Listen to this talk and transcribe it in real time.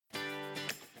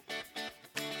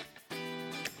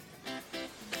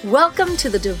Welcome to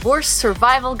the Divorce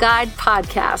Survival Guide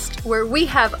podcast, where we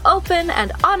have open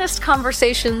and honest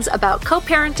conversations about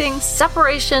co-parenting,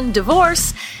 separation,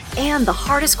 divorce, and the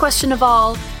hardest question of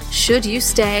all, should you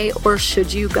stay or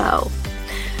should you go?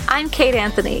 I'm Kate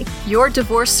Anthony, your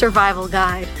Divorce Survival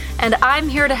Guide, and I'm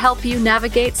here to help you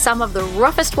navigate some of the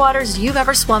roughest waters you've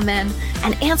ever swum in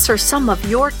and answer some of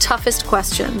your toughest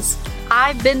questions.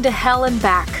 I've been to hell and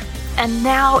back. And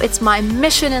now it's my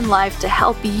mission in life to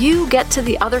help you get to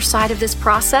the other side of this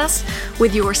process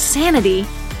with your sanity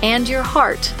and your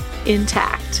heart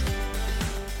intact.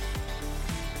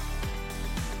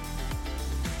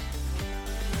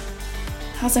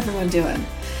 How's everyone doing?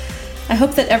 I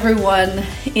hope that everyone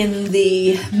in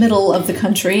the middle of the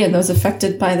country and those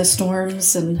affected by the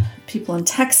storms and people in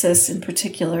Texas in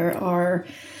particular are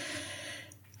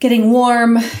getting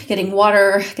warm, getting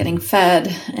water, getting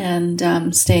fed,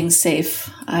 and staying safe.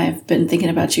 I've been thinking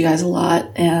about you guys a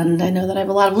lot, and I know that I have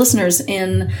a lot of listeners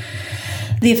in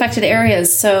the affected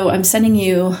areas, so I'm sending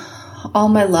you all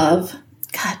my love.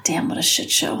 God damn, what a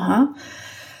shit show, huh?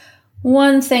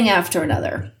 One thing after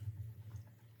another.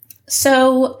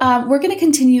 So we're going to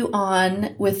continue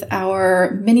on with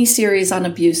our mini-series on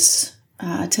abuse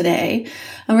today,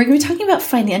 and we're going to be talking about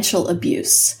financial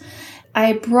abuse.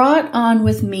 I brought on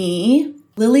with me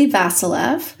Lili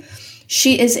Vasileff.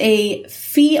 She is a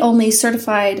fee-only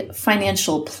certified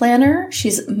financial planner.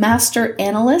 She's master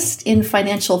analyst in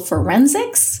financial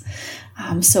forensics.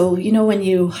 So you know when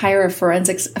you hire a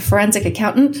forensic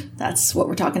accountant, that's what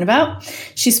we're talking about.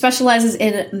 She specializes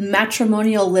in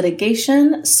matrimonial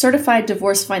litigation, certified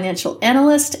divorce financial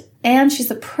analyst, and she's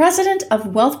the president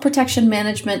of Wealth Protection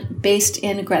Management based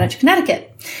in Greenwich,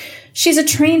 Connecticut. She's a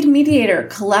trained mediator,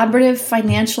 collaborative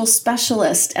financial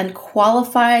specialist, and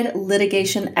qualified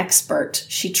litigation expert.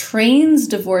 She trains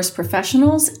divorce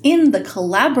professionals in the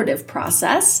collaborative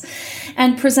process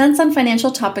and presents on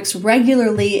financial topics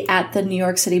regularly at the New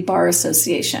York City Bar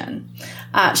Association.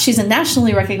 She's a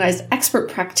nationally recognized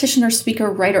expert practitioner, speaker,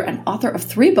 writer, and author of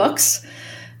 3 books.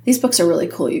 These books are really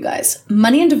cool, you guys.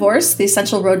 Money and Divorce, The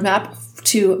Essential Roadmap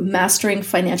to Mastering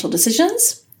Financial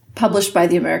Decisions, published by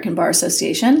the American Bar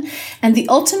Association, and The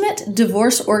Ultimate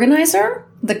Divorce Organizer,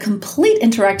 the complete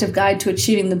interactive guide to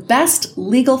achieving the best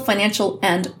legal, financial,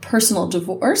 and personal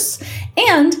divorce,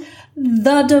 and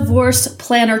the Divorce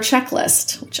Planner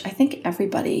Checklist, which I think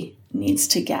everybody needs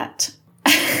to get.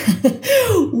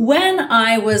 When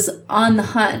I was on the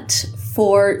hunt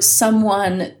for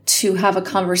someone to have a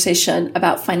conversation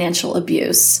about financial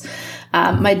abuse,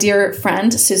 my dear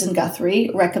friend, Susan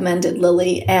Guthrie, recommended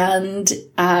Lili, and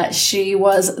she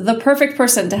was the perfect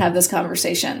person to have this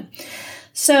conversation.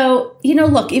 So,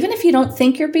 look, even if you don't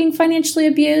think you're being financially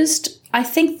abused, I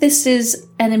think this is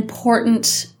an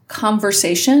important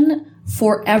conversation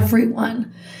for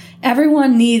everyone.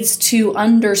 Everyone needs to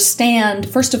understand,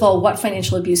 first of all, what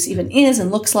financial abuse even is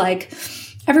and looks like.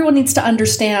 Everyone needs to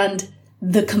understand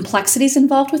the complexities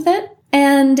involved with it,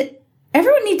 and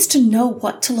everyone needs to know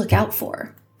what to look out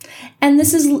for. And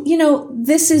this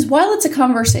is while it's a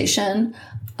conversation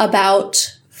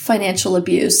about financial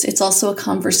abuse, it's also a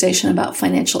conversation about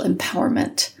financial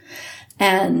empowerment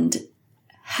and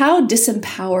how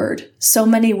disempowered so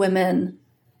many women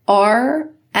are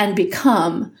and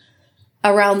become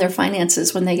around their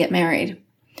finances when they get married,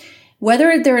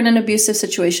 whether they're in an abusive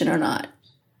situation or not.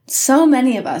 So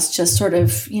many of us just sort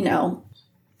of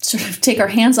take our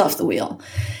hands off the wheel.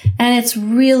 And it's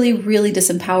really, really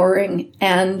disempowering.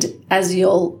 And as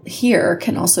you'll hear,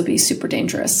 can also be super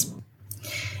dangerous.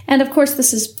 And of course,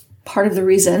 this is part of the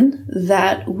reason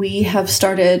that we have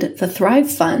started the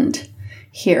Thrive Fund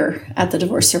here at the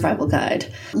Divorce Survival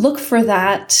Guide. Look for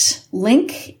that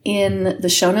link in the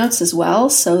show notes as well,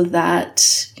 so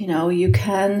that, you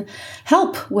can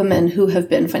help women who have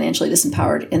been financially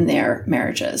disempowered in their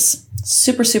marriages.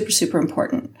 Super, super, super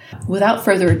important. Without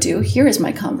further ado, here is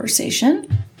my conversation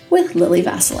with Lili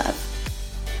Vasileff.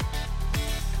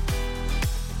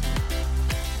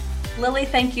 Lili,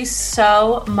 thank you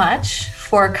so much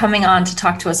for coming on to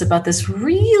talk to us about this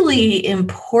really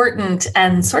important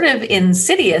and sort of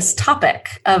insidious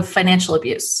topic of financial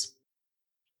abuse.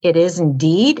 It is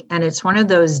indeed, and it's one of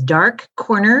those dark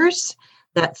corners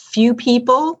that few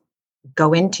people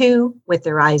go into with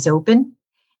their eyes open.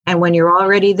 And when you're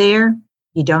already there,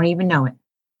 you don't even know it.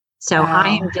 So wow. I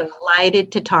am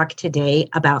delighted to talk today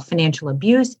about financial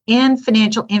abuse and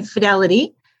financial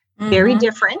infidelity. Mm-hmm. Very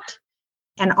different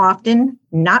and often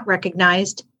not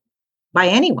recognized by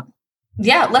anyone.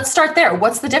 Yeah, let's start there.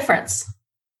 What's the difference?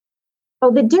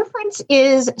 Well, the difference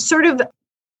is sort of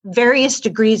various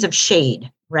degrees of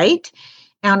shade, right?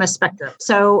 On a spectrum.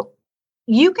 So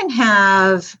you can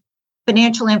have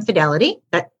financial infidelity,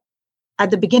 that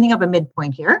at the beginning of a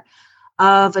midpoint here,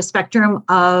 of a spectrum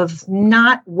of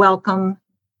not welcome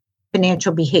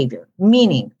financial behavior,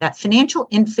 meaning that financial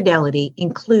infidelity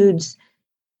includes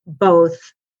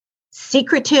both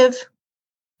secretive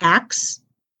acts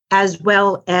as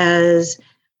well as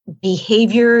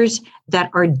behaviors that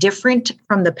are different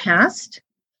from the past,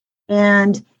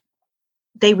 and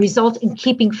they result in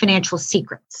keeping financial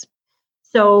secrets.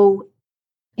 So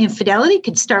infidelity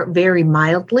could start very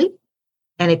mildly,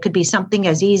 and it could be something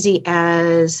as easy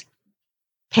as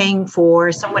paying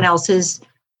for someone else's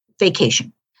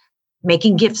vacation,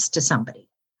 making gifts to somebody.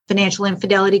 Financial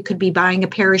infidelity could be buying a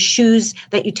pair of shoes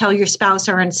that you tell your spouse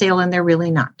are on sale and they're really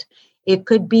not. It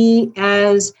could be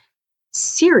as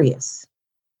serious,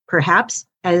 perhaps,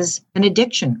 as an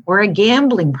addiction or a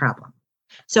gambling problem.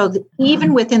 So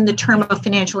even within the term of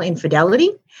financial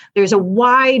infidelity, there's a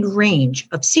wide range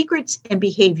of secrets and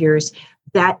behaviors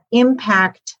that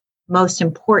impact, most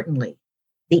importantly,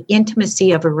 the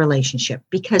intimacy of a relationship,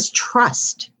 because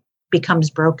trust becomes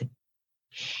broken.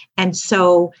 And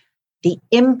so the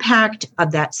impact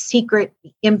of that secret,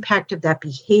 the impact of that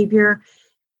behavior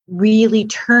really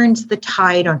turns the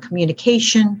tide on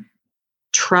communication,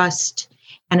 trust,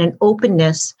 and an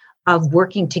openness of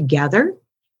working together.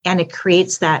 And it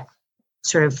creates that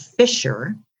sort of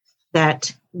fissure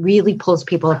that really pulls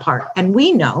people apart. And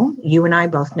we know, you and I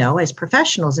both know as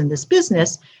professionals in this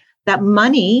business, that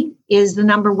money is the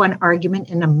number one argument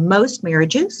in most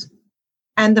marriages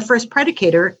and the first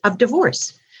predicator of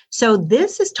divorce. So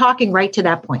this is talking right to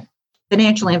that point,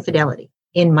 financial infidelity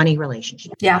in money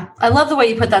relationships. Yeah, I love the way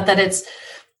you put that it's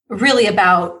really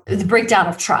about the breakdown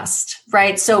of trust,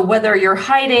 right? So whether you're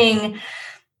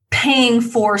paying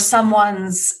for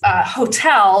someone's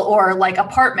hotel or like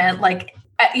apartment,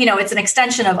 it's an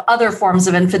extension of other forms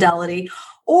of infidelity,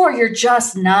 or you're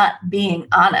just not being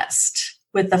honest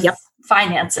with the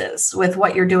finances, with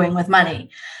what you're doing with money.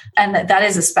 And that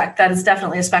is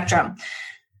definitely a spectrum.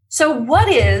 So what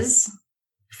is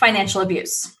financial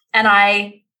abuse? And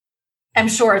I am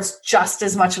sure it's just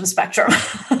as much of a spectrum,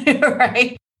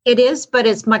 right? It is, but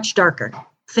it's much darker.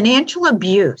 Financial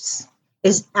abuse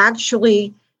is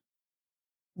actually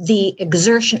the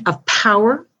exertion of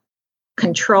power,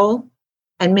 control,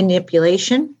 and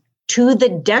manipulation to the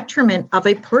detriment of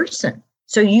a person.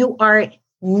 So you are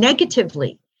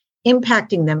negatively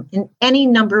impacting them in any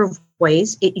number of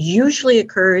ways. It usually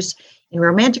occurs in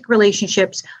romantic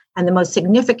relationships, and the most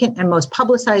significant and most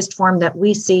publicized form that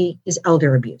we see is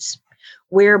elder abuse,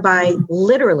 whereby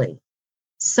literally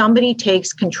somebody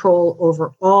takes control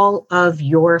over all of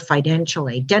your financial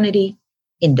identity,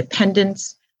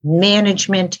 independence,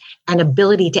 management, and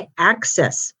ability to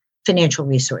access financial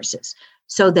resources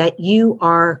so that you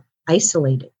are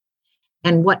isolated.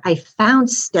 And what I found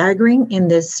staggering in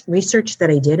this research that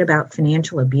I did about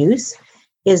financial abuse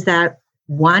is that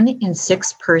 1 in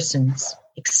 6 persons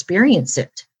experience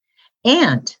it.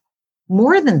 And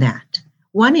more than that,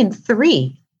 1 in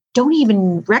 3 don't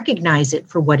even recognize it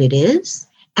for what it is,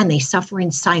 and they suffer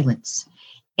in silence.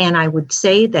 And I would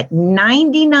say that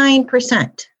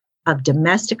 99% of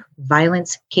domestic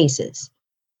violence cases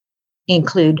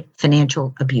include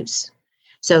financial abuse.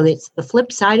 So it's the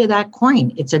flip side of that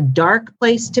coin. It's a dark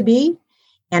place to be,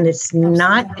 and it's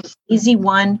not an easy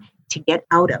one to get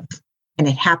out of. And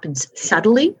it happens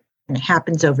subtly, and it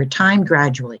happens over time,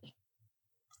 gradually.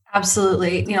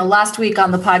 Absolutely. Last week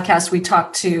on the podcast, we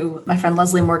talked to my friend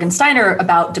Leslie Morgan Steiner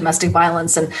about domestic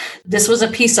violence. And this was a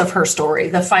piece of her story,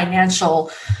 the financial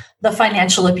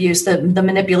abuse, the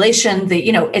manipulation,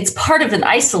 it's part of an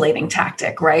isolating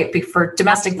tactic, right? For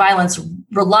domestic violence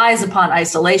relies upon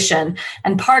isolation.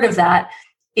 And part of that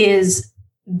is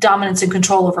dominance and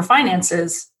control over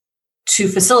finances to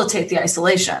facilitate the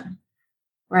isolation,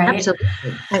 right? Absolutely.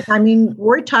 I mean,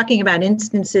 we're talking about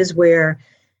instances where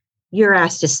you're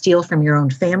asked to steal from your own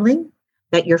family,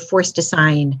 that you're forced to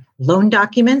sign loan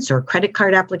documents or credit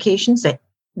card applications that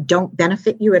don't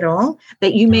benefit you at all,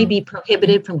 that you may be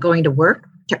prohibited from going to work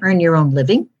to earn your own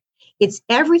living. It's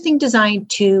everything designed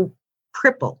to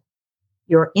cripple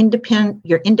your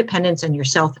independence and your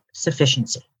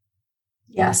self-sufficiency.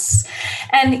 Yes.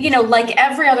 And, like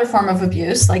every other form of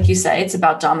abuse, like you say, it's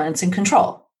about dominance and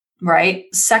control,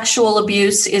 right? Sexual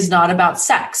abuse is not about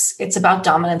sex. It's about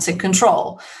dominance and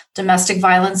control. Domestic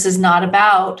violence is not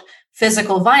about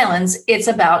physical violence. It's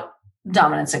about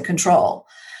dominance and control.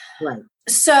 Right.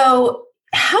 So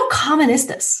how common is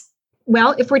this?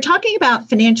 Well, if we're talking about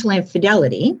financial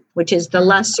infidelity, which is the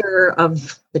lesser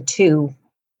of the two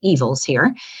evils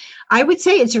here, I would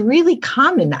say it's really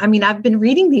common. I mean, I've been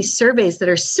reading these surveys that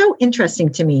are so interesting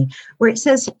to me, where it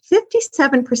says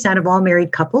 57% of all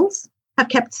married couples have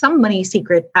kept some money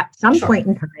secret at some point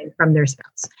in time from their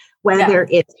spouse, whether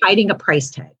it's hiding a price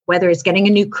tag, whether it's getting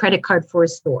a new credit card for a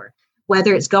store,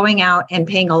 whether it's going out and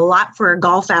paying a lot for a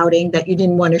golf outing that you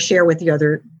didn't want to share with the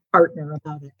other partner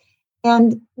about it.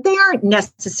 And they aren't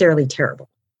necessarily terrible.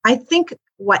 I think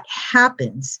what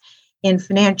happens in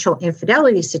financial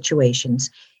infidelity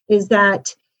situations is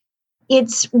that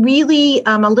it's really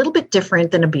a little bit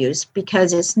different than abuse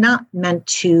because it's not meant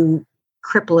to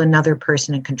cripple another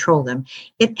person and control them.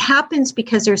 It happens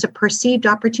because there's a perceived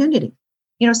opportunity.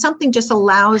 Something just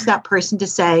allows that person to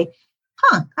say,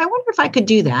 I wonder if I could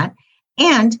do that.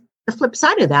 And the flip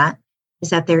side of that is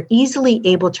that they're easily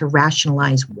able to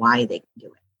rationalize why they can do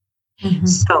it. Mm-hmm.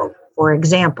 So, for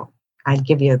example, I'd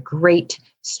give you a great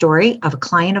story of a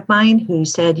client of mine who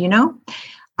said,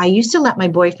 I used to let my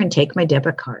boyfriend take my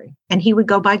debit card and he would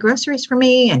go buy groceries for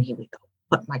me and he would go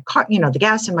put my car, the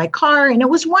gas in my car. And it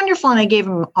was wonderful. And I gave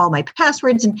him all my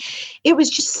passwords. And it was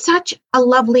just such a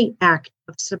lovely act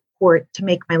of support to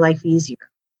make my life easier.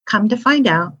 Come to find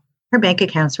out, her bank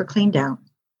accounts were cleaned out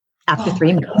after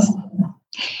 3 months.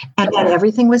 And then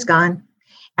everything was gone.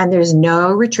 And there's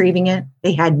no retrieving it.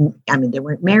 They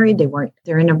weren't married.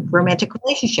 They're in a romantic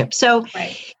relationship. So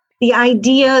the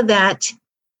idea that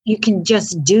you can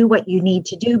just do what you need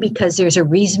to do because there's a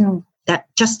reason that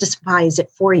justifies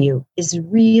it for you is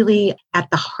really at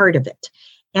the heart of it.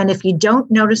 And if you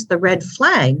don't notice the red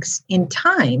flags in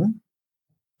time,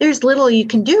 there's little you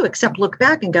can do except look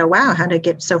back and go, wow, how did I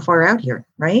get so far out here?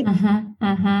 Right? Mm-hmm,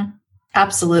 mm-hmm.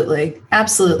 Absolutely.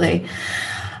 Absolutely.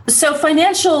 So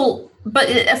financial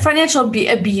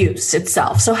abuse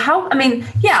itself. So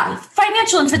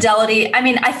financial infidelity.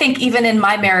 I think even in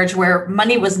my marriage where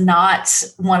money was not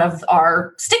one of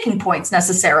our sticking points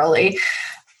necessarily,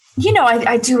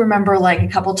 I do remember a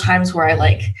couple times where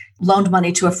I loaned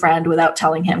money to a friend without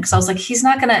telling him. Cause I was like, he's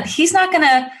not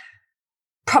gonna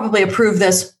probably approve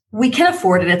this. We can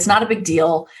afford it. It's not a big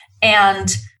deal.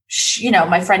 And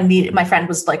my friend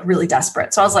was really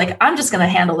desperate. So I was like, I'm just going to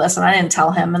handle this. And I didn't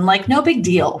tell him and no big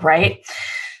deal. Right.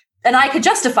 And I could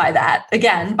justify that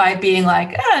again by being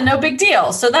no big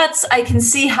deal. So I can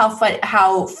see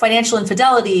how financial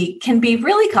infidelity can be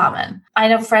really common. I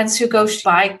know friends who go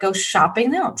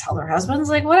shopping. They don't tell their husbands,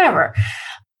 whatever.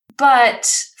 But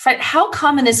how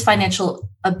common is financial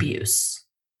abuse?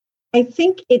 I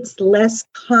think it's less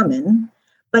common.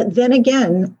 But then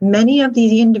again, many of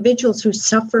the individuals who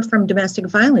suffer from domestic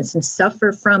violence and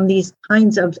suffer from these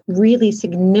kinds of really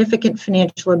significant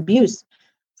financial abuse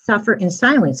suffer in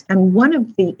silence. And one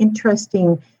of the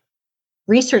interesting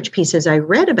research pieces I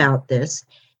read about this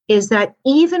is that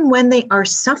even when they are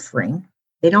suffering,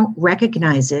 they don't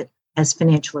recognize it as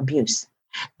financial abuse.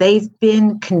 They've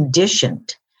been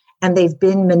conditioned and they've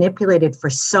been manipulated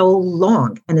for so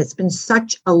long. And it's been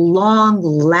such a long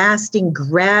lasting,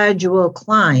 gradual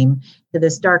climb to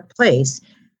this dark place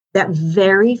that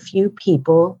very few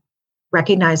people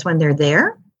recognize when they're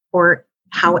there or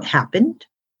how it happened,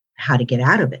 how to get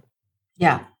out of it.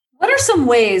 Yeah. What are some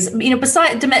ways,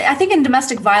 besides, I think in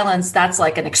domestic violence, that's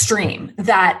an extreme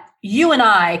that you and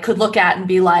I could look at and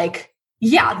be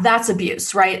yeah, that's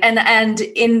abuse, right? And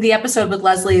in the episode with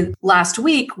Leslie last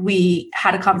week, we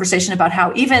had a conversation about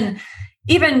how even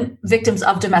victims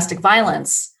of domestic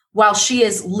violence, while she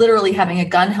is literally having a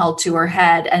gun held to her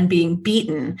head and being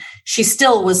beaten, she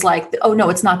still was oh no,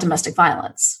 it's not domestic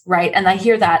violence, right? And I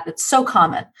hear that it's so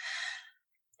common.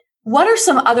 What are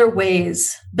some other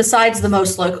ways besides the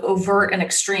most overt and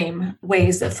extreme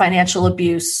ways that financial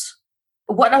abuse?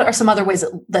 What are some other ways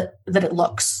that it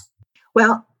looks?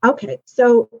 Well, okay.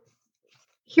 So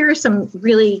here are some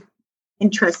really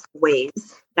interesting ways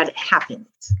that it happens.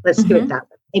 Let's do it that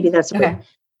way. Maybe that's okay.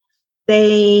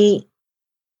 The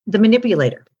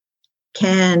manipulator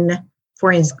can,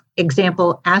 for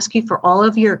example, ask you for all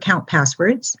of your account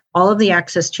passwords, all of the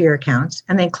access to your accounts,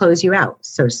 and then close you out,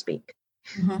 so to speak.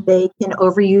 Mm-hmm. They can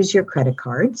overuse your credit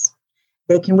cards.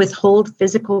 They can withhold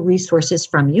physical resources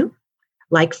from you,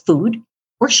 like food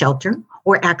or shelter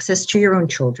or access to your own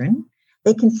children.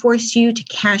 They can force you to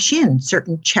cash in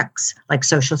certain checks, like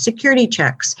Social Security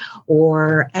checks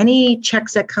or any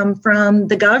checks that come from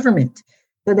the government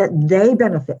so that they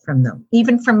benefit from them,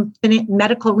 even from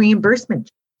medical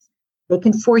reimbursement. They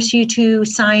can force you to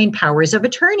sign powers of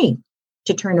attorney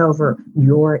to turn over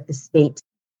your estate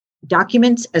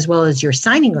documents as well as your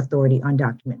signing authority on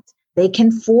documents. They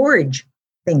can forge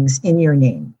things in your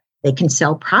name. They can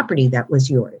sell property that was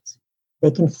yours.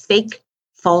 They can fake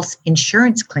false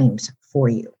insurance claims for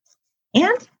you.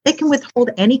 And they can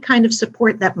withhold any kind of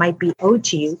support that might be owed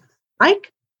to you,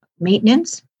 like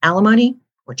maintenance, alimony,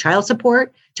 or child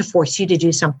support, to force you to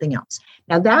do something else.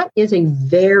 Now, that is a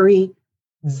very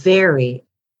very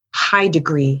high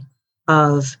degree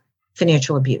of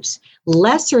financial abuse.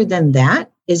 Lesser than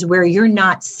that is where you're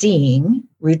not seeing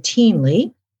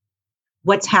routinely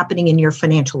what's happening in your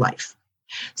financial life,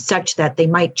 such that they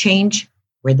might change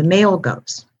where the mail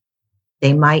goes.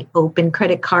 They might open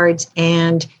credit cards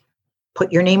and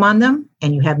put your name on them,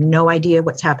 and you have no idea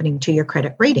what's happening to your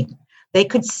credit rating. They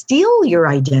could steal your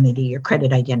identity, your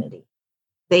credit identity.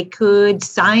 They could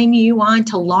sign you on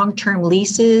to long-term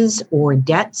leases or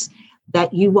debts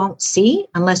that you won't see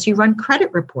unless you run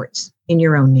credit reports in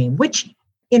your own name, which,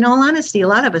 in all honesty, a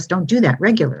lot of us don't do that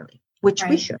regularly, which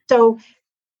we should. So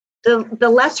the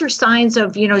lesser signs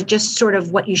of, just sort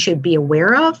of what you should be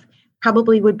aware of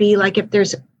probably would be like if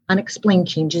there's unexplained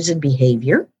changes in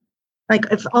behavior. Like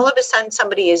if all of a sudden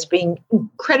somebody is being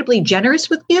incredibly generous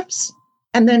with gifts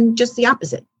and then just the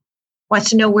opposite, wants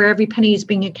to know where every penny is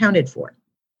being accounted for.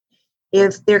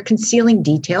 If they're concealing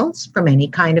details from any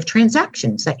kind of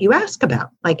transactions that you ask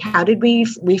about, like how did we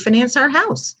refinance our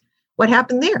house? What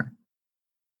happened there?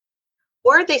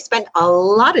 Or they spend a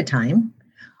lot of time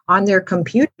on their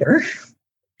computer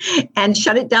and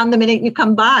shut it down the minute you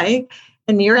come by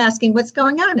and you're asking what's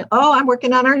going on. Oh, I'm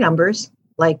working on our numbers.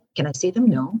 Like, can I see them?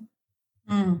 No.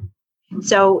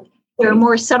 So there are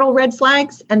more subtle red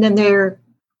flags, and then there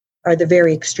are the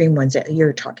very extreme ones that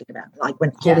you're talking about, like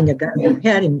when holding a gun to your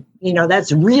head, and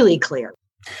that's really clear.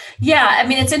 Yeah, I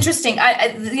mean, it's interesting.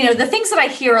 The things that I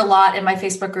hear a lot in my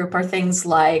Facebook group are things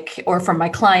like, or from my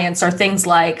clients, are things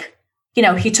like,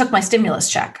 he took my stimulus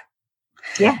check.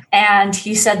 Yeah. And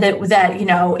he said that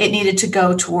it needed to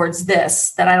go towards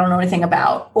this that I don't know anything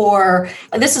about. Or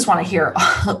this is one I hear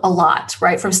a lot,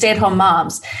 right? From stay-at-home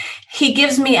moms. He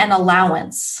gives me an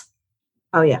allowance.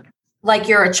 Oh, yeah. Like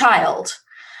you're a child.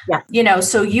 Yeah.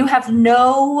 So you have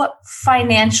no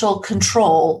financial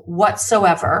control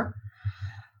whatsoever,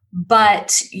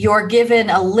 but you're given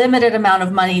a limited amount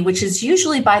of money, which is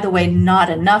usually, by the way, not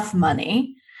enough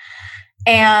money.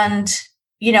 And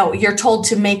you're told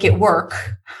to make it work,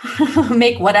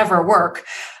 make whatever work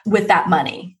with that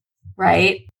money,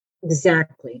 right?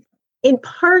 Exactly. In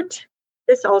part,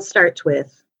 this all starts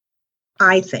with,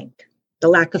 I think, the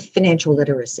lack of financial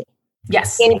literacy.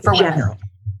 Yes, in for general,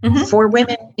 women. For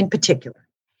women in particular.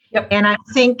 Yep. And I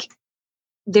think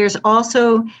there's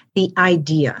also the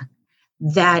idea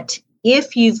that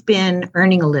if you've been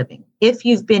earning a living, if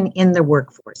you've been in the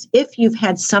workforce, if you've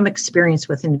had some experience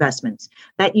with investments,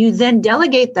 that you then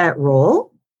delegate that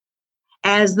role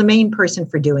as the main person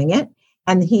for doing it.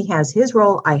 And he has his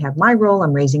role, I have my role,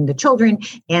 I'm raising the children,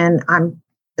 and I'm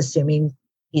assuming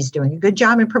he's doing a good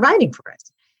job in providing for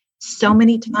us. So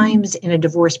many times in a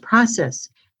divorce process,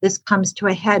 this comes to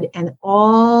a head, and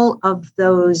all of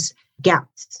those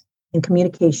gaps in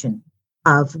communication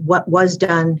of what was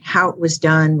done, how it was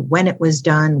done, when it was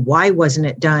done, why wasn't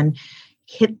it done,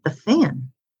 hit the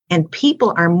fan. And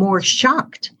people are more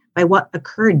shocked by what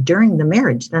occurred during the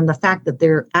marriage than the fact that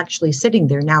they're actually sitting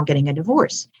there now getting a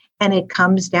divorce. And it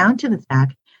comes down to the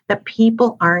fact that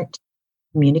people aren't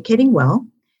communicating well,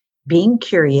 being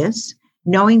curious,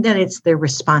 knowing that it's their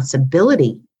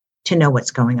responsibility to know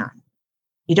what's going on.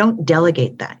 You don't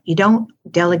delegate that. You don't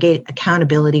delegate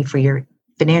accountability for your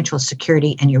financial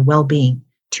security and your well-being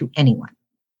to anyone.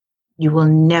 You will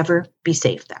never be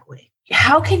safe that way.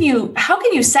 How can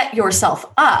you set yourself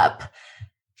up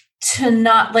to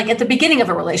not, like at the beginning of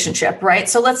a relationship, right?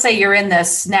 So let's say you're in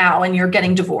this now and you're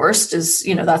getting divorced,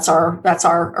 that's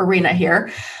our arena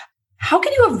here. How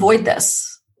can you avoid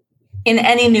this in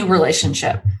any new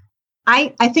relationship?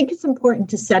 I think it's important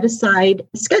to set aside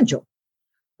a schedule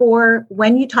for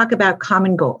when you talk about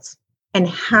common goals and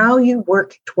how you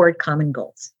work toward common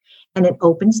goals. And it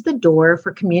opens the door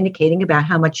for communicating about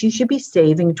how much you should be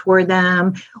saving toward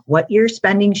them, what your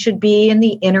spending should be in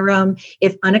the interim.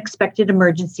 If unexpected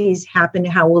emergencies happen,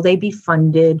 how will they be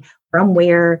funded, from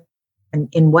where, and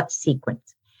in what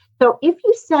sequence? So if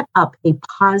you set up a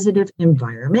positive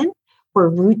environment for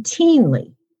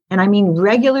routinely, and I mean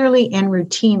regularly and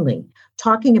routinely,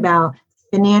 talking about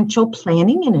financial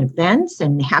planning and events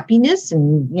and happiness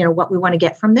and what we want to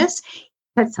get from this,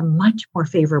 that's a much more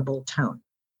favorable tone.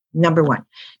 Number one.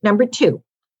 Number two,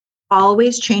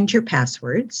 always change your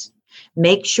passwords.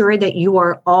 Make sure that you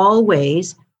are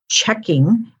always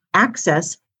checking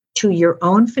access to your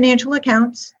own financial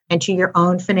accounts and to your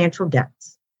own financial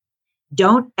debts.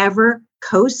 Don't ever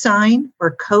co-sign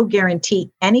or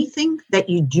co-guarantee anything that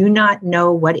you do not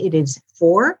know what it is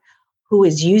for, who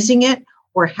is using it,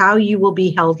 or how you will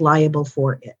be held liable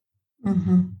for it.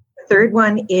 Mm-hmm. The third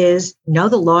one is know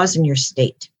the laws in your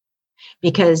state,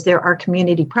 because there are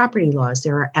community property laws,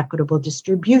 there are equitable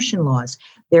distribution laws,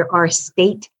 there are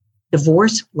state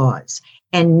divorce laws.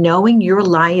 And knowing your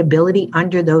liability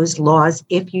under those laws,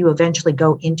 if you eventually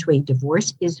go into a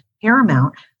divorce, is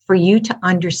paramount for you to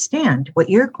understand what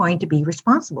you're going to be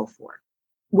responsible for,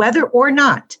 whether or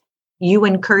not you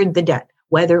incurred the debt,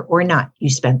 whether or not you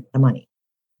spent the money,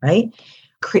 right?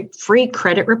 Free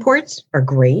credit reports are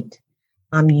great.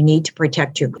 You need to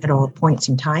protect you at all points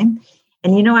in time.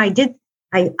 And,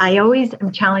 I always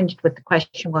am challenged with the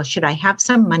question, well, should I have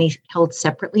some money held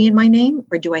separately in my name,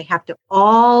 or do I have to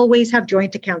always have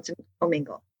joint accounts and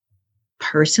commingle?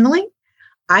 Personally,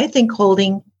 I think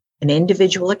holding an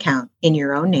individual account in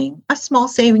your own name, a small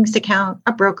savings account,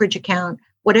 a brokerage account,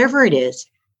 whatever it is,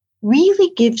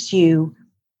 really gives you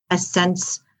a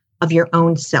sense of your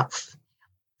own self,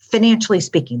 financially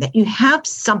speaking, that you have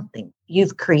something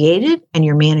you've created and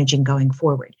you're managing going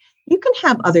forward. You can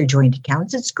have other joint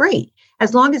accounts. It's great.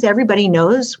 As long as everybody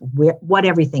knows what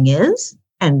everything is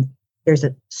and there's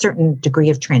a certain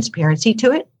degree of transparency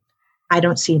to it, I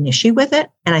don't see an issue with it.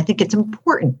 And I think it's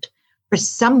important for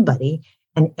somebody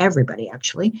and everybody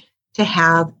actually to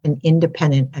have an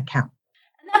independent account.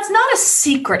 And that's not a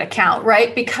secret account,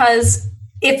 right? Because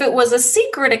if it was a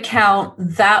secret account,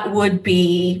 that would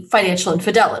be financial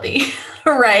infidelity,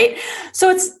 right? So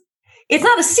it's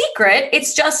not a secret.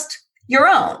 It's just your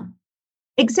own.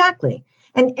 Exactly.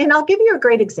 And I'll give you a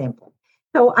great example.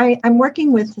 So I'm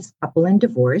working with this couple in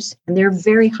divorce, and they're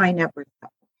very high net worth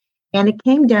couple. And it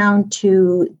came down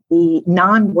to the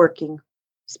non-working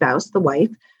spouse, the wife,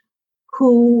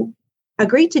 who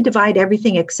agreed to divide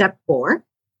everything except for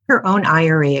her own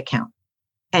IRA account.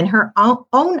 And her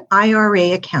own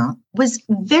IRA account was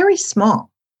very small,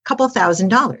 a couple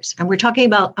 $1,000s. And we're talking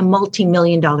about a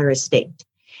multi-million-dollar estate.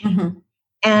 Mm-hmm.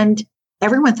 And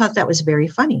everyone thought that was very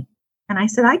funny. And I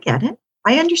said, I get it.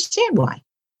 I understand why.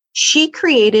 She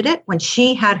created it when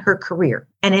she had her career,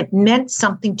 and it meant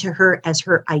something to her as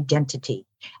her identity.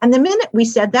 And the minute we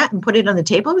said that and put it on the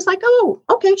table, it was like, oh,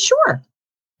 okay, sure.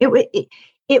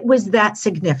 It was that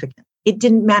significant. It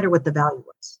didn't matter what the value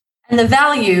was. And the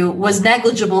value was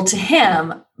negligible to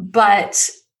him, but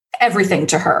everything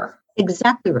to her.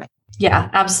 Exactly right. Yeah,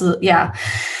 absolutely. Yeah.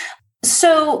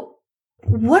 So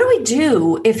what do we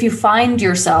do if you find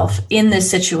yourself in this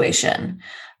situation,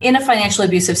 in a financially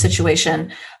abusive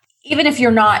situation? Even if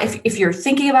you're not, if you're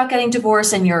thinking about getting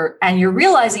divorced and you're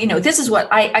realizing, this is what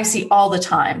I see all the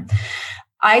time.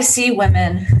 I see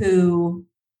women who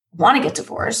want to get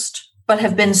divorced, but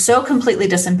have been so completely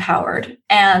disempowered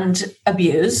and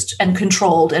abused and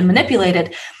controlled and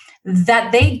manipulated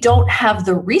that they don't have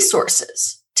the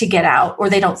resources to get out, or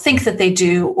they don't think that they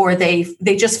do, or they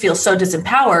just feel so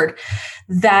disempowered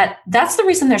that that's the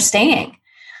reason they're staying.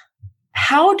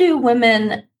 How do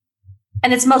women,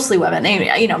 and it's mostly women,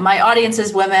 my audience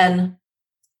is women.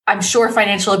 I'm sure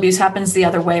financial abuse happens the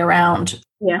other way around.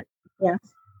 Yeah.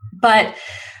 But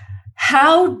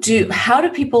how do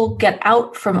people get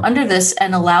out from under this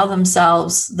and allow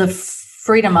themselves the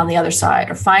freedom on the other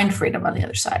side, or find freedom on the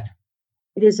other side?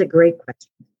 It is a great question.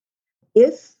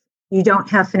 If you don't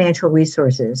have financial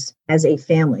resources as a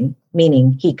family,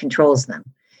 meaning he controls them,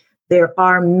 there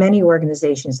are many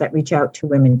organizations that reach out to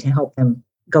women to help them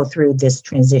go through this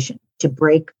transition, to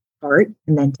break apart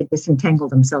and then to disentangle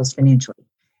themselves financially.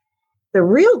 The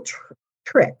real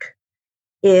trick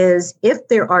is if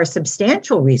there are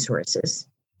substantial resources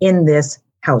in this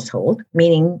household,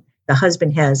 meaning the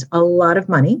husband has a lot of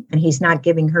money and he's not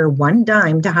giving her one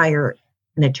dime to hire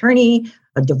an attorney,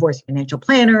 a divorce financial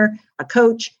planner, a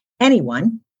coach,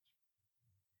 anyone,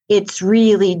 it's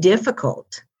really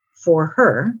difficult for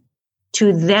her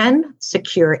to then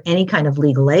secure any kind of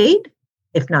legal aid,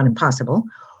 if not impossible,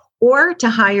 or to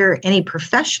hire any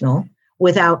professional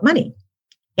without money.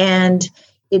 And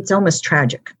it's almost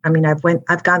tragic. I mean,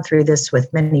 I've gone through this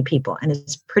with many people, and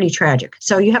it's pretty tragic.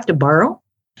 So you have to borrow.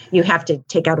 You have to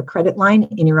take out a credit line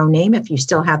in your own name if you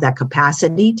still have that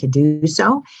capacity to do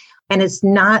so. And it's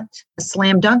not a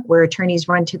slam dunk where attorneys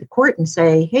run to the court and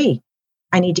say, hey,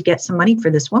 I need to get some money for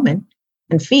this woman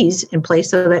and fees in place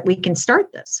so that we can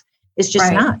start this. It's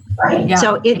just not. Right. Yeah.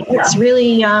 So it's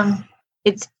really,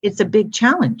 it's a big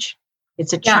challenge.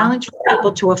 It's a challenge for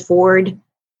people to afford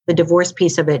the divorce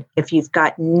piece of it if you've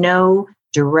got no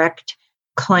direct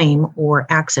claim or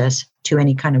access to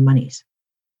any kind of monies.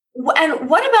 And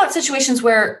what about situations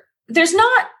where there's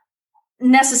not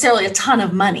necessarily a ton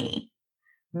of money,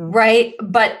 right?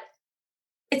 But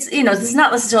it's, this is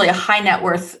not necessarily a high net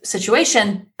worth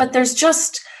situation, but there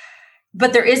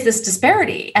is this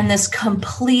disparity and this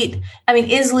complete,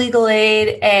 is legal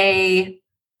aid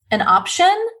an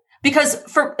option? Because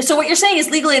so what you're saying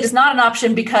is legal aid is not an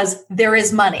option because there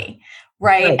is money,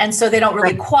 right? And so they don't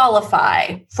really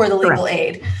qualify for the legal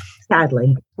aid.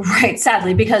 Sadly. Right.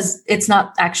 Sadly, because it's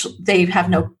not actually, they have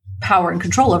no power and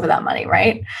control over that money.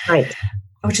 Right. Right.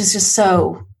 Which is just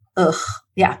so,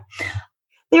 yeah.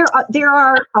 There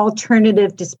are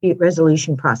alternative dispute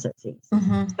resolution processes.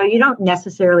 Mm-hmm. So you don't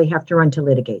necessarily have to run to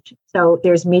litigation. So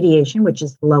there's mediation, which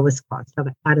is the lowest cost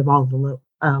out of all the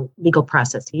legal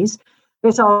processes.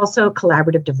 There's also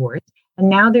collaborative divorce. And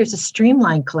now there's a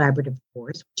streamlined collaborative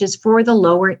divorce, which is for the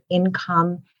lower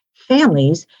income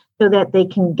families so that they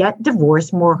can get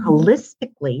divorced more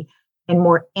holistically and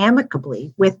more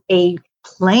amicably with a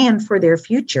plan for their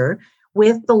future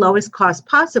with the lowest cost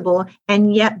possible,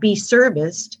 and yet be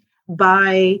serviced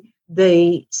by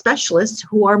the specialists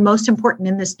who are most important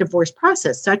in this divorce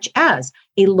process, such as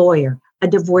a lawyer, a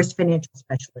divorce financial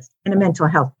specialist, and a mental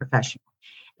health professional.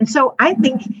 And so I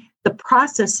think the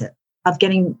process of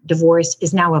getting divorced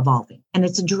is now evolving, and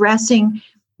it's addressing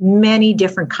many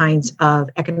different kinds of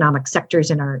economic sectors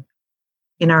in our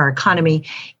economy.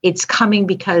 It's coming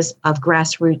because of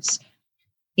grassroots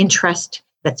interest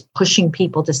that's pushing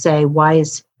people to say, why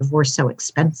is divorce so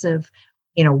expensive?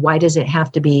 Why does it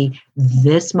have to be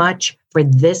this much for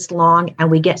this long?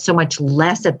 And we get so much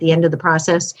less at the end of the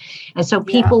process. And so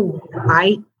people,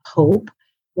 I hope,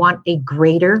 want a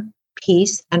greater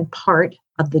piece and part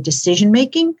of the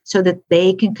decision-making so that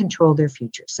they can control their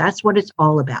futures. That's what it's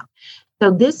all about. So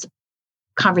this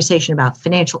conversation about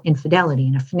financial infidelity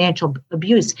and financial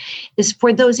abuse is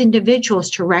for those individuals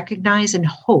to recognize and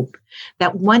hope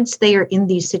that once they are in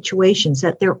these situations,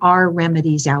 that there are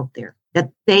remedies out there, that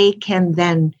they can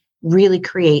then really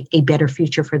create a better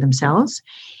future for themselves.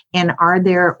 And are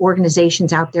there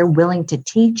organizations out there willing to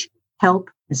teach, help,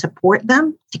 and support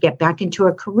them to get back into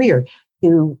a career,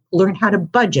 to learn how to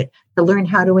budget, to learn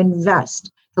how to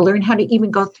invest, to learn how to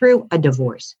even go through a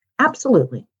divorce?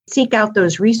 Absolutely. Seek out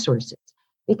those resources.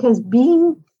 Because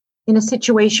being in a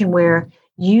situation where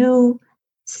you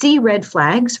see red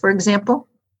flags, for example,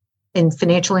 in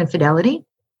financial infidelity,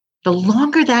 the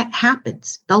longer that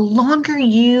happens, the longer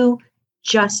you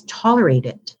just tolerate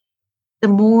it, the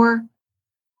more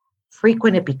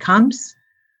frequent it becomes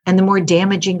and the more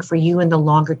damaging for you in the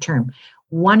longer term.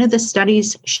 One of the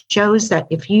studies shows that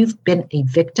if you've been a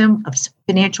victim of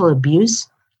financial abuse,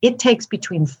 it takes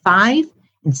between 5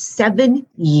 and 7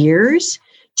 years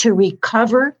to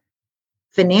recover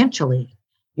financially,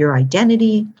 your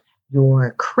identity,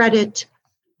 your credit,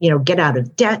 get out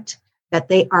of debt, that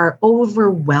they are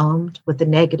overwhelmed with the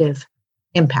negative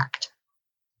impact.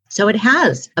 So it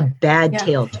has a bad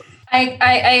tail to it.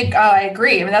 I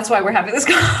agree. I mean, that's why we're having this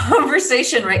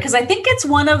conversation, right? Because I think it's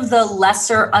one of the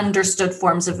lesser understood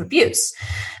forms of abuse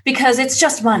because it's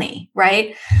just money,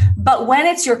 right? But when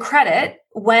it's your credit,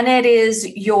 when it is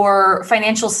your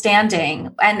financial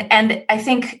standing, and I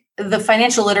think the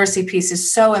financial literacy piece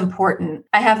is so important.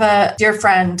 I have a dear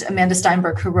friend, Amanda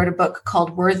Steinberg, who wrote a book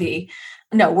called Worth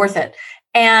It.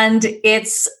 And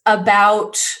it's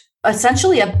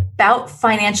essentially about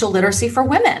financial literacy for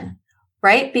women,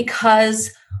 right?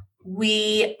 Because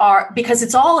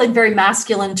it's all in very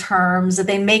masculine terms that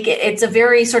they make it, it's a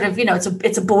very sort of,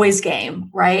 it's a boys' game,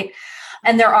 right?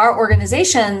 And there are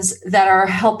organizations that are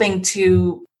helping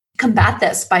to combat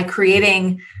this by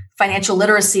creating financial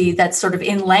literacy that's sort of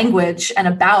in language and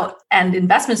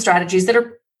investment strategies that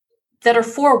are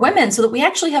for women so that we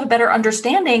actually have a better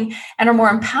understanding and are more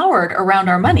empowered around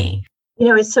our money.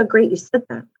 It's so great you said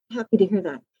that. I'm happy to hear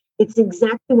that. It's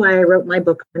exactly why I wrote my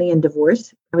book, Money and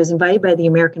Divorce. I was invited by the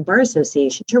American Bar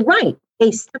Association to write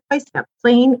a step-by-step,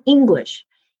 plain English,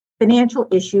 financial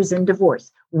issues in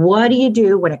divorce. What do you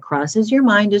do when it crosses your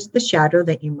mind as the shadow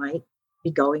that you might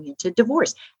be going into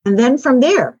divorce? And then from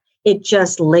there, it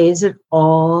just lays it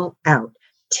all out.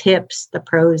 Tips, the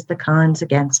pros, the cons,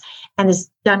 against, and it's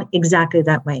done exactly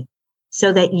that way.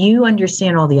 So that you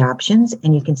understand all the options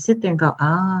and you can sit there and go,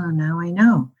 now I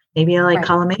know. Maybe I like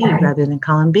column A rather than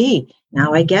column B.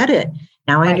 Now I get it.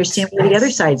 Now I understand where the other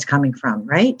side's coming from,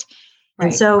 right?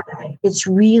 And so it's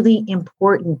really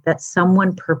important that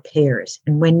someone prepares.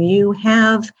 And when you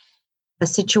have a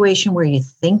situation where you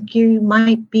think you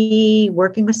might be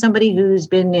working with somebody who's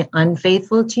been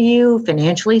unfaithful to you,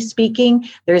 financially speaking,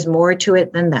 there's more to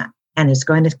it than that. And it's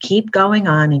going to keep going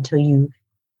on until you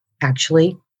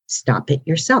actually stop it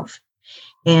yourself.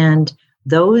 And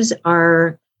those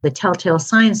are the telltale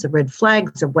signs, the red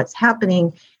flags of what's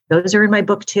happening. Those are in my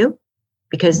book too,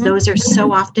 because those are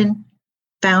so often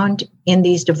found in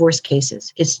these divorce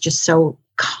cases. It's just so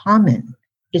common.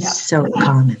 It's so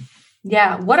common.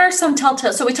 Yeah. What are some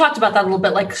telltale? So we talked about that a little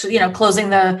bit, like, closing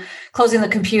the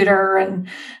computer and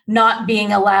not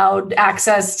being allowed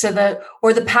access to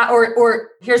or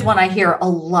here's one I hear a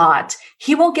lot.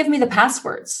 He won't give me the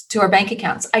passwords to our bank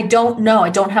accounts. I don't know.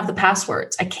 I don't have the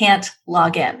passwords. I can't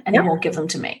log in, and He won't give them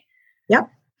to me. Yep.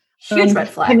 Huge red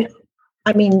flag.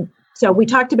 So we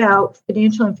talked about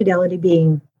financial infidelity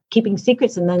being keeping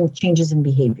secrets and then changes in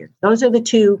behavior. Those are the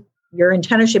two. Your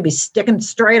antenna should be sticking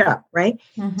straight up, right?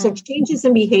 Mm-hmm. So changes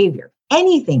in behavior,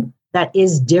 anything that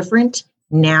is different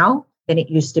now than it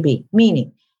used to be,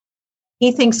 meaning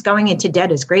he thinks going into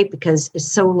debt is great because it's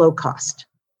so low cost.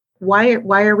 Why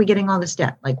are we getting all this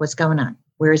debt? Like, what's going on?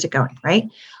 Where is it going, right?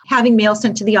 Having mail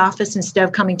sent to the office instead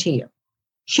of coming to you,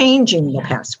 changing the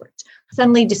passwords,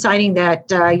 suddenly deciding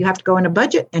that you have to go on a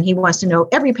budget and he wants to know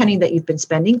every penny that you've been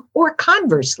spending, or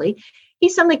conversely, he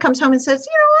suddenly comes home and says,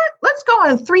 you know what, let's go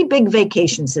on 3 big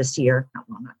vacations this year.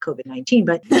 Well, not COVID-19,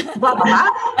 but blah, blah, blah.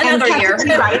 Another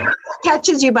year.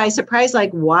 Catches you by surprise,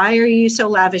 like, why are you so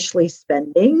lavishly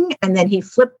spending? And then he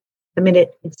flips the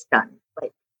minute it's done.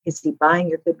 Like, is he buying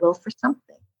your goodwill for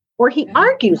something? Or he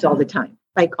argues all the time.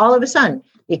 Like, all of a sudden,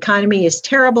 the economy is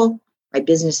terrible. My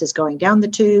business is going down the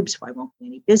tubes. Why won't be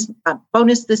any business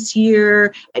bonus this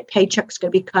year? My paycheck's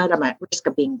going to be cut. I'm at risk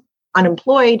of being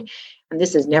unemployed. And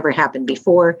this has never happened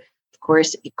before. Of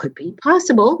course, it could be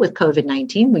possible with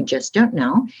COVID-19. We just don't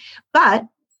know. But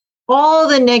all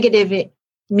the negative, it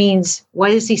means,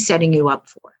 what is he setting you up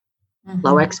for? Mm-hmm.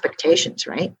 Low expectations,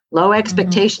 right? Low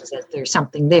expectations that there's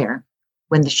something there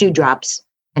when the shoe drops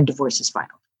and divorce is filed.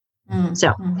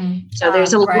 Mm-hmm. So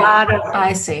there's a lot of,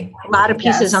 I see, a lot of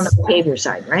pieces on the behavior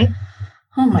side, right?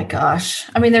 Oh my gosh.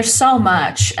 I mean, there's so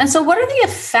much. And so what are the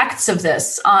effects of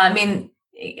this?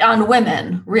 On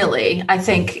women, really, I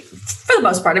think, for the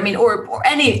most part, or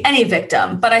any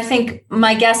victim. But I think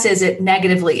my guess is it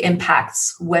negatively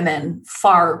impacts women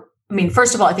far.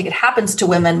 First of all, I think it happens to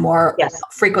women more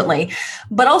frequently,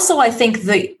 but also I think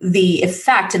the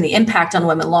effect and the impact on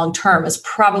women long term is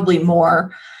probably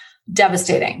more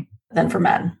devastating than for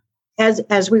men.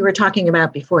 As we were talking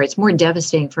about before, it's more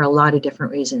devastating for a lot of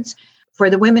different reasons. For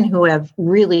the women who have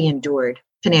really endured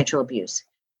financial abuse,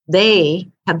 they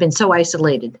have been so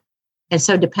isolated and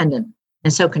so dependent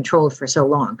and so controlled for so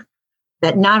long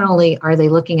that not only are they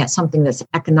looking at something that's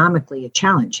economically a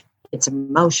challenge, it's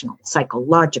emotional,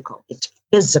 psychological, it's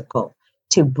physical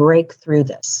to break through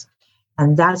this.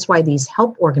 And that's why these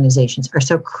help organizations are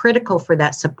so critical for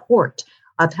that support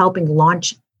of helping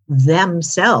launch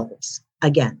themselves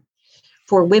again.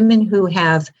 For women who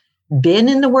have been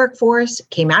in the workforce,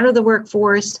 came out of the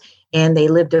workforce, and they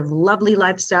lived a lovely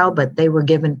lifestyle, but they were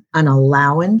given an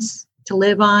allowance to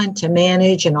live on, to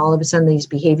manage, and all of a sudden these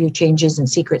behavior changes and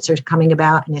secrets are coming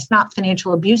about. And it's not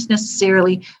financial abuse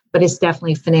necessarily, but it's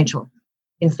definitely financial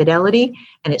infidelity,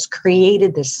 and it's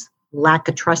created this lack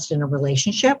of trust in a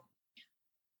relationship.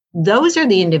 Those are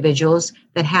the individuals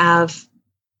that have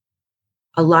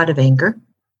a lot of anger.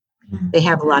 They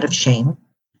have a lot of shame.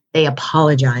 They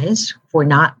apologize for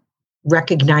not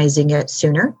recognizing it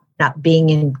sooner, not being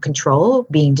in control,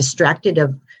 being distracted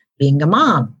of being a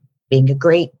mom, being a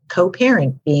great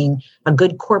co-parent, being a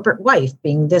good corporate wife,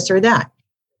 being this or that.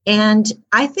 And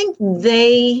I think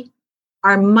they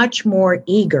are much more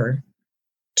eager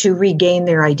to regain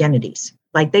their identities.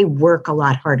 Like, they work a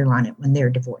lot harder on it when they're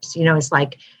divorced. It's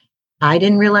like, I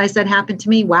didn't realize that happened to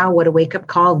me. Wow, what a wake-up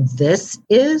call this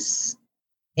is.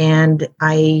 And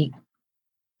I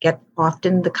get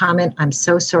often the comment, I'm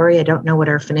so sorry, I don't know what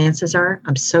our finances are.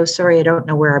 I'm so sorry, I don't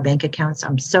know where our bank accounts.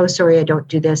 I'm so sorry, I don't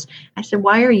do this. I said,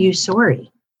 why are you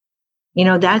sorry?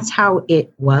 That's how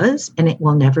it was, and it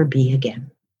will never be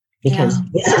again. Because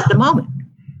this is the moment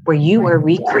where you are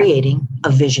recreating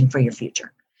a vision for your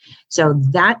future. So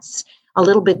that's a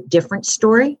little bit different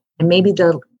story. And maybe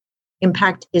the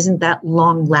impact isn't that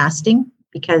long lasting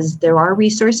because there are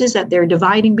resources that they're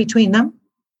dividing between them,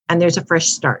 and there's a fresh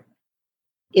start.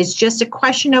 It's just a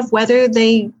question of whether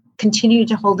they continue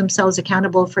to hold themselves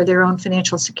accountable for their own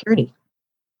financial security.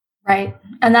 Right.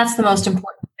 And that's the most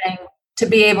important thing, to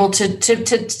be able to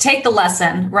take the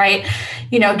lesson, right?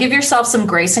 Give yourself some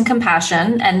grace and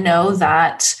compassion and know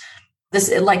that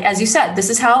this, like, as you said, this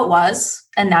is how it was.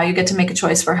 And now you get to make a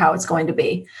choice for how it's going to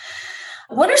be.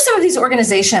 What are some of these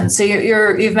organizations? So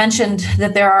you've mentioned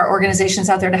that there are organizations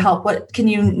out there to help. What can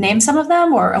you name some of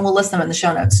them, and we'll list them in the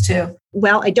show notes too?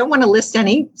 Well, I don't want to list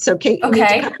any. So Kate,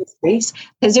 okay, because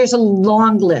there's a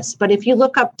long list. But if you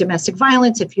look up domestic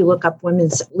violence, if you look up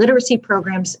women's literacy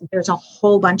programs, there's a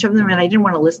whole bunch of them. And I didn't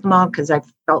want to list them all because I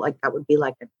felt like that would be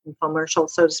like an infomercial,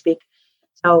 so to speak.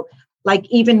 So, like,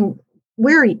 even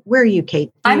where are you, Kate?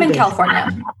 I'm in California.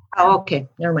 Oh, okay.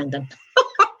 Never mind then.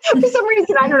 For some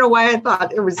reason, I don't know why I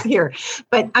thought it was here.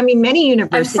 But I mean, many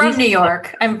universities. I'm from New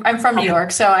York. I'm from New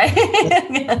York, so I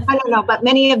don't know, but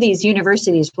many of these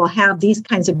universities will have these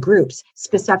kinds of groups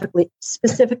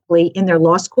specifically in their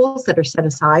law schools that are set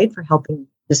aside for helping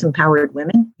disempowered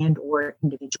women and or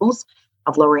individuals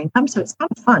of lower income. So it's kind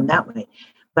of fun that way.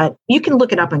 But you can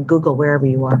look it up on Google wherever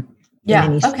you are.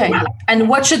 Yeah. Okay. And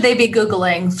what should they be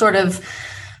Googling? Sort of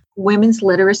women's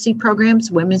literacy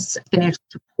programs, women's financial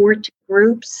support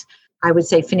groups. I would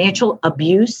say financial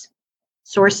abuse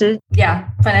sources. Yeah.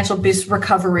 Financial abuse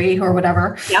recovery or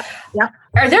whatever. Yep.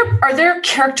 Are there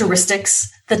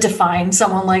characteristics that define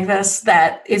someone like this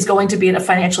that is going to be a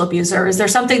financial abuser? Is there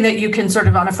something that you can sort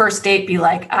of on a first date be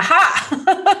like,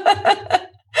 aha?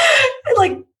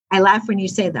 Like, I laugh when you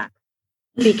say that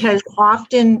because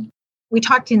often we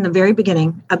talked in the very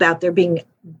beginning about there being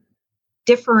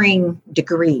differing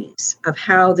degrees of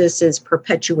how this is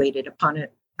perpetuated upon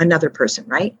another person,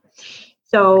 right?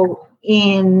 So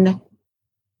in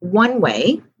one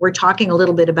way, we're talking a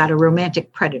little bit about a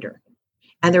romantic predator.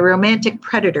 And the romantic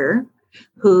predator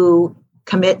who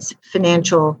commits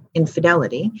financial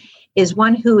infidelity is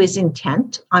one who is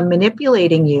intent on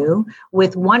manipulating you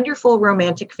with wonderful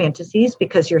romantic fantasies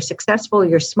because you're successful,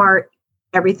 you're smart,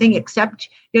 everything, except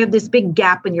you have this big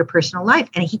gap in your personal life.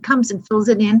 And he comes and fills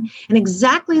it in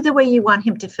exactly the way you want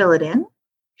him to fill it in.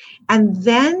 And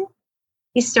then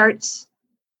he starts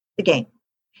the game.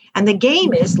 And the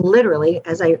game is literally,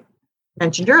 as I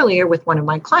mentioned earlier with one of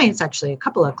my clients, actually a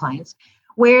couple of clients,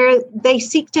 where they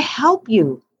seek to help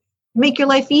you make your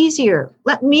life easier.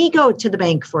 Let me go to the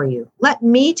bank for you. Let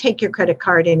me take your credit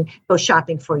card and go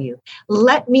shopping for you.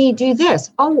 Let me do this.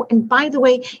 Oh, and by the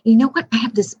way, you know what? I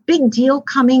have this big deal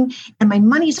coming and my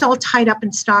money's all tied up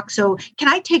in stock. So can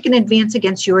I take an advance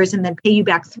against yours and then pay you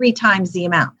back 3 times the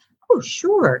amount? Oh,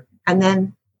 sure. And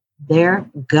then they're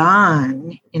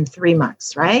gone in 3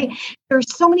 months, right?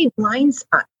 There's so many blind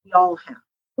spots we all have.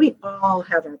 We all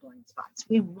have our blind spots.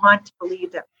 We want to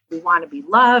believe that we want to be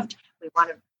loved. We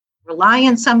want to rely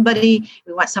on somebody.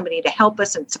 We want somebody to help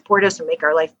us and support us and make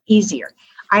our life easier.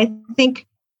 I think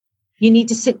you need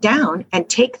to sit down and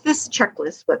take this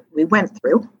checklist, what we went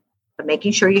through, but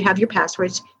making sure you have your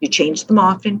passwords, you change them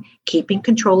often, keeping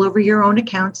control over your own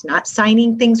accounts, not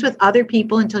signing things with other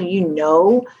people until you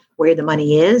know where the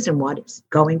money is and what it's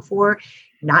going for,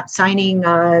 not signing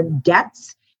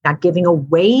debts, not giving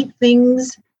away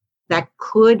things that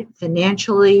could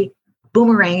financially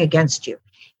boomerang against you.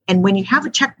 And when you have a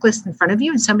checklist in front of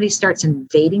you and somebody starts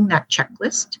invading that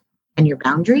checklist and your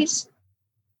boundaries,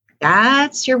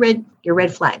 that's your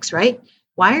red flags, right?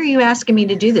 Why are you asking me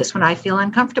to do this when I feel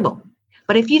uncomfortable?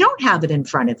 But if you don't have it in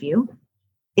front of you,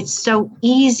 it's so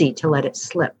easy to let it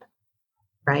slip,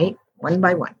 right? One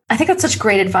by one. I think that's such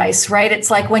great advice, right?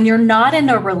 It's like when you're not in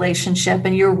a relationship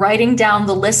and you're writing down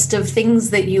the list of things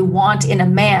that you want in a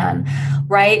man,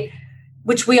 right?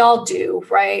 Which we all do,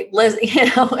 right?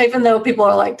 Even though people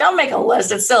are like, don't make a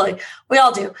list, it's silly. We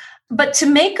all do. But to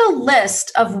make a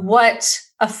list of what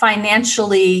a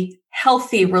financially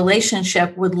healthy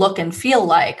relationship would look and feel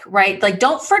like, right? Like,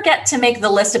 don't forget to make the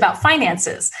list about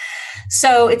finances.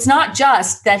 So it's not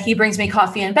just that he brings me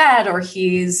coffee in bed or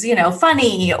he's,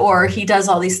 funny or he does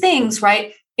all these things,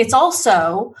 right? It's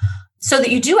also so that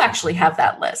you do actually have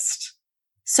that list.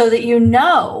 So that you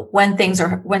know when things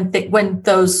are when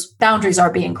those boundaries are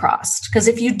being crossed. Because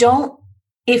if you don't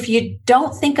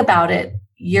think about it,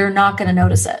 you're not going to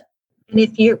notice it. And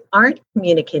if you aren't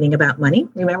communicating about money,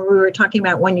 remember we were talking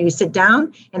about when you sit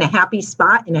down in a happy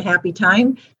spot in a happy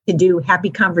time to do happy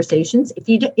conversations.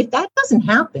 If that doesn't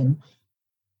happen,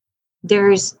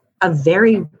 there's a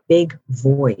very big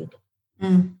void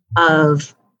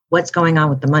of what's going on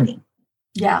with the money.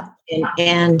 Yeah,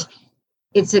 and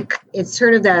it's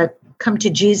sort of that come to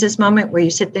Jesus moment where you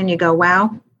sit there and you go,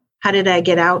 wow, how did I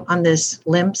get out on this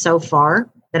limb so far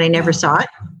that I never saw it?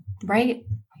 Right.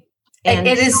 And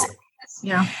it is.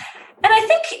 Yeah. And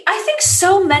I think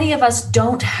so many of us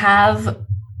don't have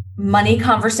money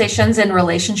conversations in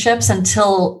relationships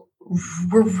until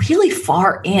we're really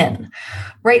far in,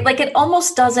 right? Like it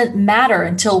almost doesn't matter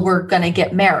until we're going to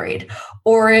get married,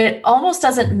 or it almost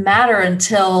doesn't matter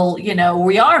until,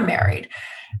 we are married.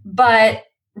 But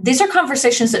these are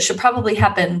conversations that should probably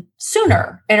happen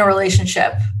sooner in a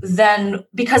relationship than,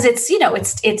 because it's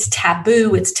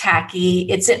taboo, it's tacky,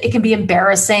 it can be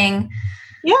embarrassing.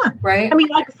 Yeah. Right. I mean,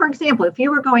 like, for example, if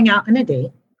you were going out on a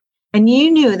date and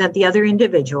you knew that the other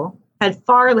individual had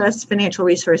far less financial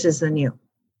resources than you,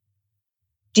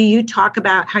 do you talk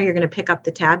about how you're going to pick up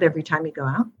the tab every time you go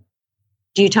out?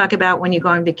 Do you talk about when you go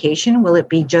on vacation, will it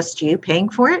be just you paying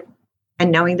for it?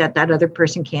 and knowing that that other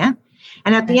person can't?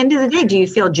 And at the end of the day, do you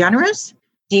feel generous?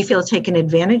 Do you feel taken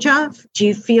advantage of? Do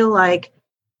you feel like,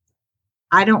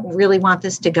 I don't really want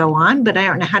this to go on, but I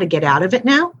don't know how to get out of it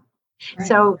now? Right.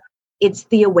 So it's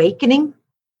the awakening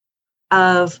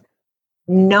of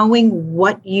knowing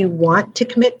what you want to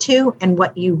commit to and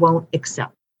what you won't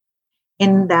accept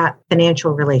in that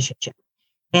financial relationship.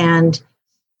 And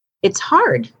it's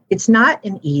hard. It's not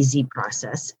an easy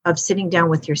process of sitting down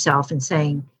with yourself and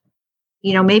saying,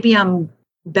 maybe I'm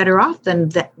better off than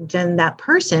that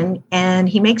person. And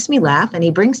he makes me laugh and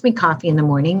he brings me coffee in the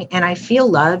morning and I feel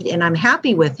loved and I'm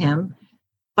happy with him.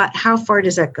 But how far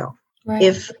does that go? Right.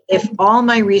 If all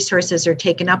my resources are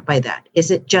taken up by that, is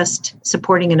it just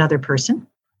supporting another person?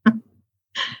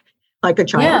 Like a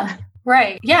child? Yeah.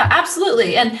 Right. Yeah,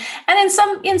 absolutely. And in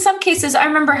some cases, I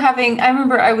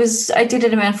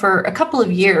dated a man for a couple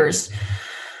of years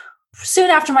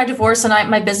soon after my divorce, and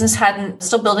my business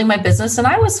still building my business, and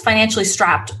I was financially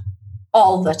strapped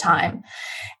all the time.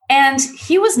 And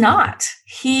he was not.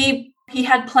 He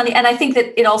had plenty, and I think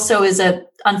that it also is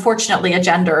unfortunately a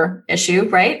gender issue,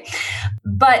 right?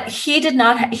 But he did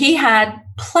not. He had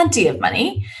plenty of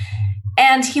money,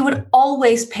 and he would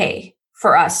always pay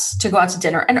for us to go out to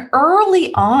dinner. And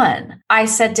early on, I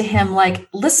said to him, like,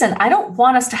 listen, I don't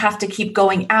want us to have to keep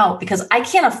going out because I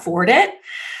can't afford it.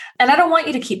 And I don't want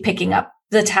you to keep picking up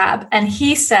the tab. And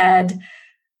he said,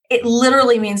 it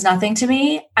literally means nothing to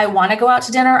me. I want to go out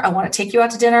to dinner. I want to take you out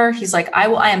to dinner. He's like, I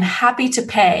am happy to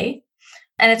pay.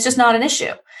 And it's just not an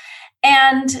issue.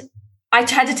 And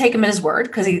I had to take him at his word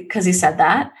because he said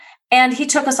that. And he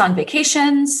took us on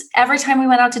vacations. Every time we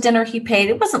went out to dinner, he paid.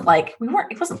 It wasn't like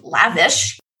it wasn't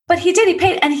lavish, but he did. He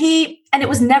paid, and it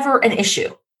was never an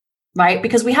issue, right?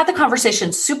 Because we had the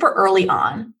conversation super early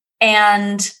on,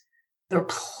 and there were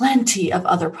plenty of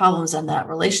other problems in that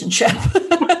relationship,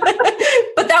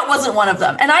 but that wasn't one of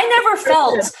them. And I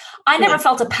never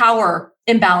felt a power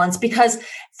imbalance because,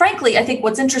 frankly, I think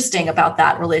what's interesting about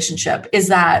that relationship is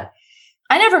that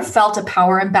I never felt a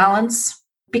power imbalance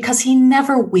because he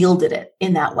never wielded it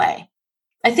in that way.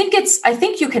 I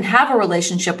think you can have a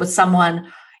relationship with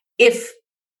someone if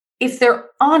they're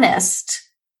honest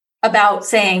about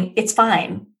saying it's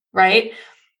fine, right?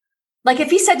 Like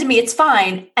if he said to me, it's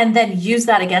fine, and then use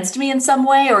that against me in some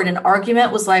way, or in an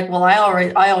argument was like, well, I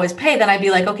always pay, then I'd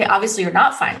be like, okay, obviously you're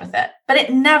not fine with it. But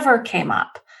it never came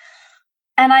up.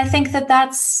 And I think that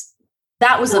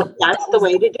was the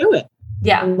way to do it.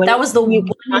 Yeah, that was the one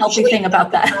healthy thing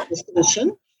about that.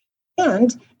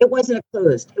 And it wasn't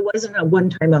closed. It wasn't a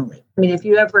one-time only. I mean, if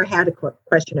you ever had a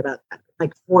question about that,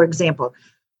 like, for example,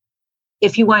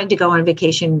 if you wanted to go on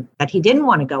vacation that he didn't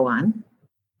want to go on,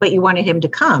 but you wanted him to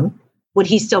come, would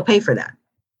he still pay for that?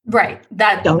 Right.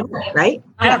 Right?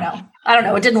 I don't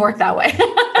know. It didn't work that way.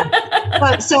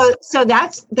 But so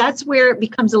that's where it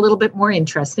becomes a little bit more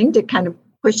interesting to kind of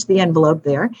push the envelope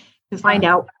there to find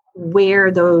out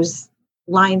where those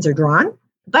lines are drawn.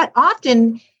 But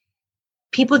often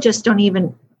people just don't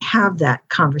even have that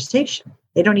conversation.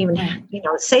 They don't even,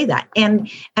 say that. And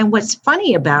what's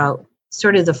funny about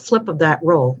sort of the flip of that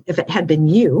role, if it had been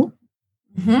you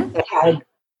that had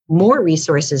more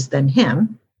resources than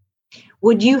him,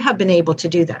 would you have been able to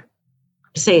do that?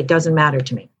 Say it doesn't matter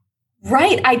to me.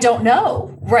 Right. I don't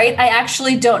know. Right. I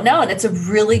actually don't know. And it's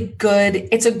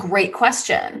a great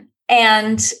question.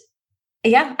 And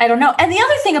yeah, I don't know. And the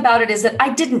other thing about it is that I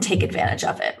didn't take advantage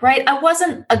of it. Right. I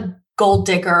wasn't a gold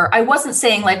digger. I wasn't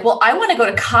saying like, well, I want to go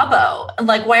to Cabo. And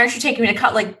like, why aren't you taking me to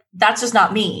Cabo? Like, that's just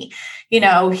not me.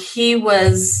 He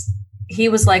was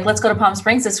like, let's go to Palm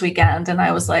Springs this weekend. And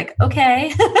I was like,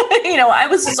 okay. I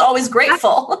was just always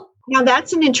grateful. Now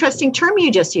that's an interesting term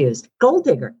you just used, gold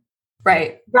digger.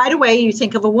 Right. Right away, you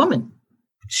think of a woman.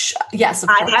 Yes, of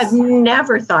course. I've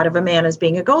never thought of a man as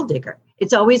being a gold digger.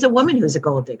 It's always a woman who's a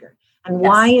gold digger. And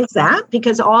why is that?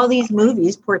 Because all these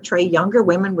movies portray younger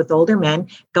women with older men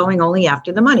going only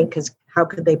after the money, because how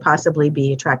could they possibly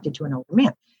be attracted to an older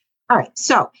man? All right.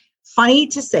 So funny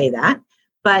to say that,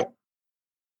 but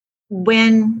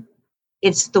when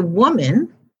it's the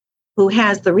woman who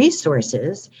has the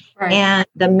resources and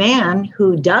the man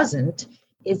who doesn't,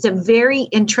 it's a very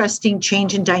interesting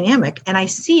change in dynamic. And I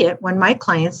see it when my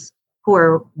clients who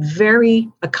are very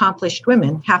accomplished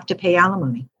women have to pay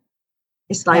alimony.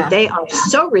 It's like they are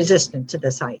so resistant to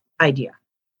this idea.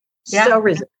 Yeah. So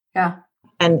resistant. Yeah.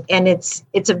 And it's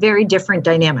a very different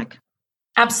dynamic.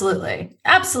 Absolutely.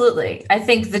 Absolutely. I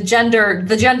think the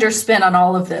gender spin on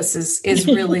all of this is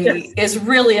really is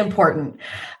really important.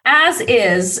 As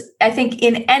is, I think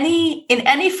in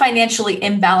any financially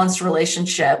imbalanced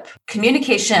relationship,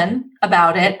 communication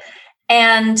about it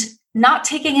and not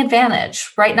taking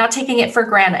advantage, right? Not taking it for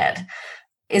granted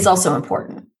is also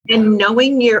important. And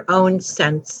knowing your own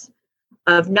sense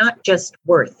of not just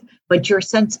worth, but your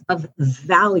sense of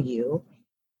value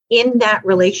in that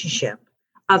relationship,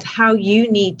 of how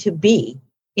you need to be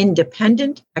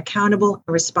independent, accountable, and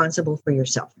responsible for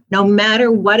yourself. No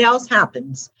matter what else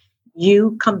happens,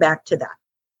 you come back to that.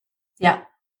 Yeah.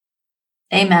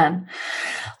 Amen.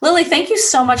 Lili, thank you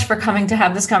so much for coming to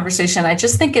have this conversation. I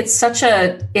just think it's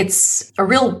a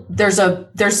real, there's so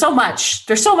much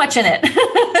in it.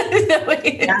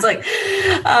 It's like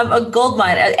a gold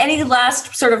mine. Any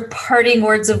last sort of parting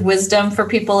words of wisdom for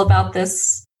people about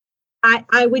this?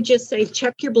 I would just say,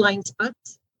 check your blind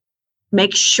spots,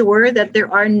 make sure that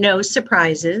there are no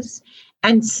surprises,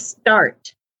 and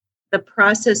start the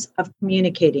process of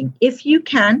communicating. If you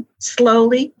can,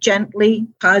 slowly, gently,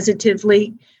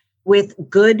 positively, with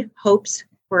good hopes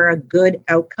for a good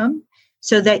outcome,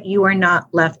 so that you are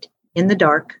not left in the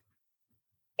dark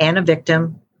and a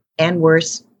victim, and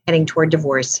worse, heading toward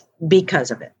divorce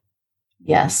because of it.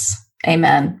 Yes.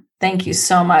 Amen. Thank you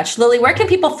so much. Lili, where can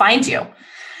people find you?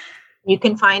 You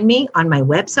can find me on my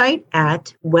website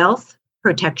at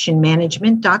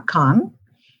wealthprotectionmanagement.com.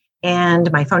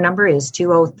 And my phone number is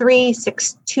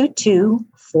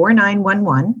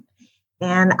 203-622-4911.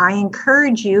 And I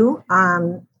encourage you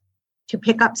to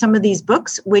pick up some of these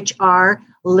books, which are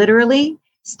literally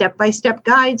step-by-step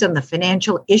guides on the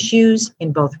financial issues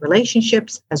in both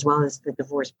relationships as well as the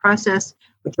divorce process,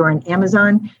 which are on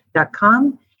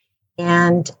Amazon.com.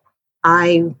 And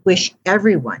I wish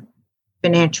everyone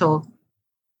financial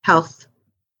health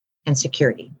and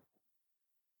security.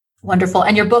 Wonderful.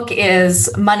 And your book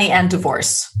is Money and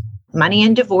Divorce. Money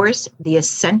and Divorce, the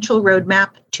essential roadmap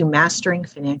to mastering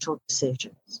financial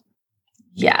decisions.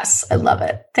 Yes, I love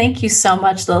it. Thank you so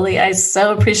much, Lili. I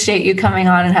so appreciate you coming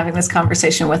on and having this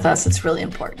conversation with us. It's really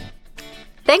important.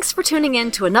 Thanks for tuning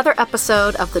in to another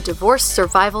episode of the Divorce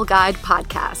Survival Guide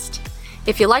podcast.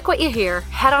 If you like what you hear,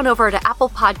 head on over to Apple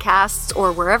Podcasts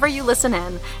or wherever you listen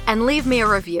in and leave me a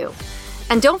review.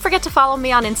 And don't forget to follow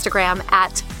me on Instagram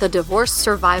at the Divorce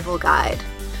Survival Guide.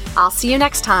 I'll see you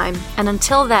next time. And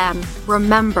until then,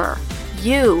 remember,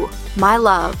 you, my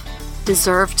love,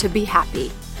 deserve to be happy.